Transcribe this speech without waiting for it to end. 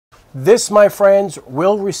This, my friends,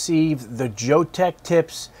 will receive the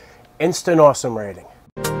JoeteckTips Instant Awesome rating.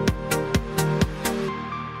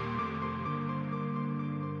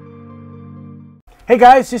 Hey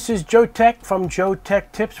guys, this is Joeteck from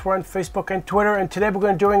JoeteckTips. We're on Facebook and Twitter, and today we're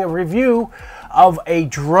going to be doing a review of a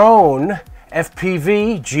drone,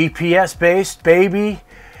 FPV, GPS-based, baby.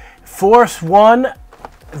 Force One.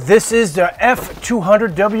 This is the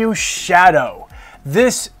F200W Shadow.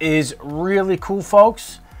 This is really cool,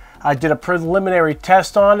 folks. I did a preliminary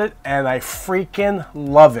test on it, and I freaking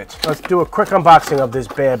love it. Let's do a quick unboxing of this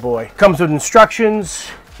bad boy. Comes with instructions,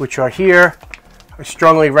 which are here. I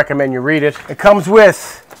strongly recommend you read it. It comes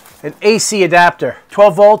with an AC adapter,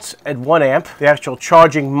 12 volts at 1 amp. The actual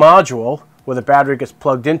charging module where the battery gets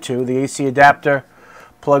plugged into. The AC adapter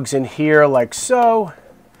plugs in here like so,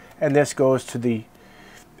 and this goes to the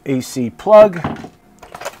AC plug.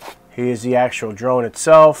 Here's the actual drone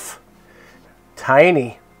itself.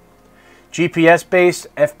 Tiny. GPS-based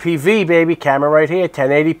FPV, baby. Camera right here,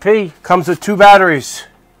 1080p. Comes with 2 batteries,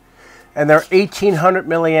 and they're 1800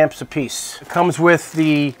 milliamps apiece. It comes with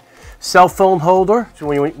the cell phone holder. So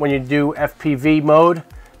when you do FPV mode,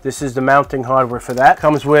 this is the mounting hardware for that.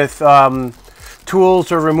 Comes with tools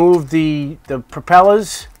to remove the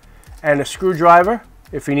propellers and a screwdriver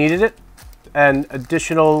if you needed it, and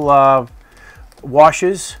additional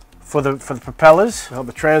washers for the propellers. I have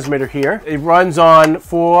the transmitter here. It runs on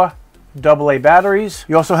 4 AA batteries.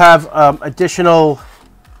 You also have additional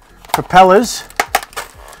propellers.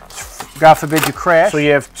 God forbid you crash. So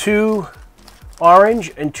you have 2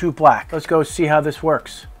 orange and 2 black. Let's go see how this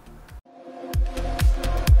works.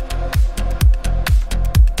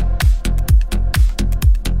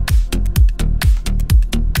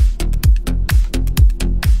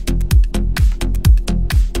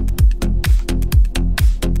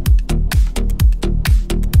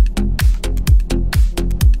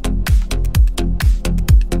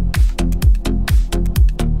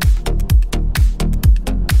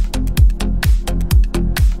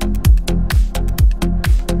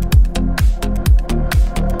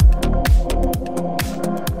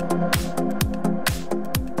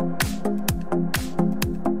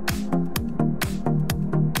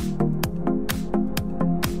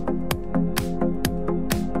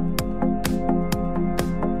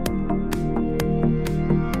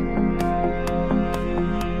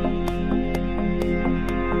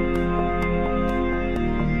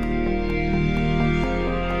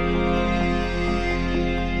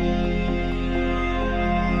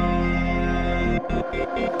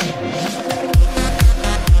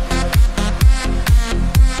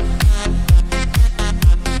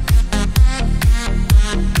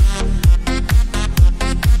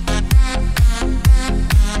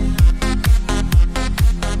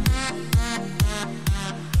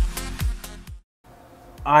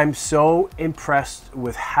 I'm so impressed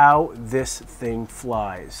with how this thing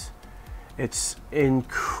flies. It's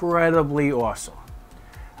incredibly awesome.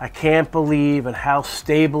 I can't believe and how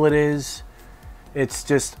stable it is. It's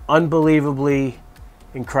just unbelievably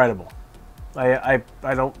incredible. I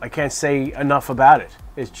can't say enough about it.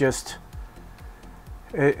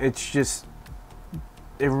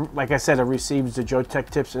 Like I said, it receives the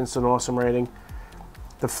JoeteckTips Instant Awesome rating.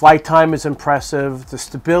 The flight time is impressive. The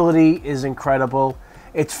stability is incredible.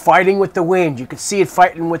 It's fighting with the wind. You can see it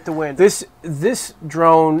fighting with the wind. This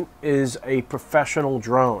drone is a professional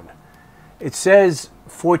drone. It says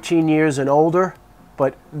 14 years and older,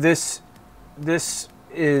 but this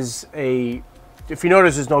is a, if you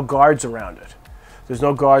notice, there's no guards around it. There's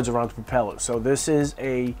no guards around the propeller. So this is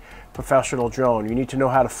a professional drone. You need to know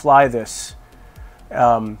how to fly this.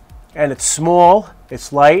 And it's small,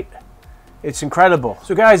 it's light, it's incredible.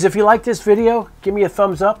 So guys, if you like this video, give me a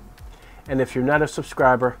thumbs up. And if you're not a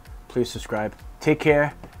subscriber, please subscribe. Take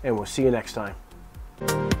care, and we'll see you next time.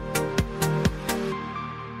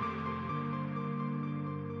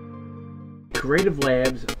 Creative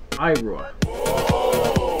Labs iRaw.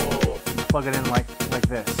 Plug it in like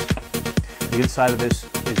this. The inside of this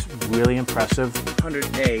is really impressive.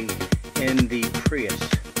 100A in the Prius.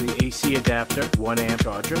 The AC adapter, 1 amp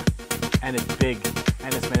charger, and it's big,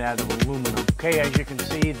 and it's made out of aluminum. Okay, as you can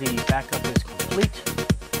see, the backup is complete.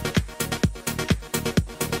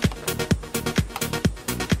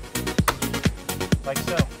 Like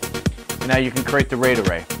so. And now you can create the RAID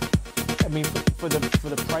array. I mean, for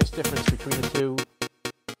the price difference between the two,